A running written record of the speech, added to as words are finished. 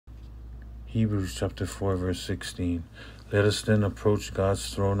Hebrews chapter 4, verse 16. Let us then approach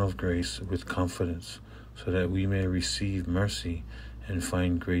God's throne of grace with confidence, so that we may receive mercy and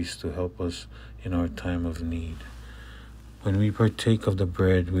find grace to help us in our time of need. When we partake of the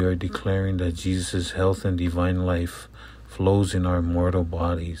bread, we are declaring that Jesus' health and divine life flows in our mortal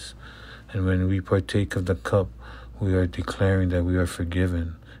bodies. And when we partake of the cup, we are declaring that we are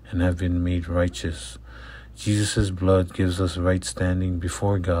forgiven and have been made righteous. Jesus' blood gives us right standing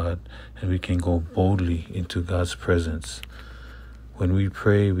before God, and we can go boldly into God's presence. When we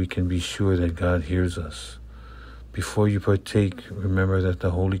pray, we can be sure that God hears us. Before you partake, remember that the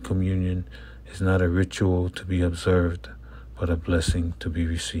Holy Communion is not a ritual to be observed, but a blessing to be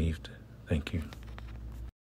received. Thank you.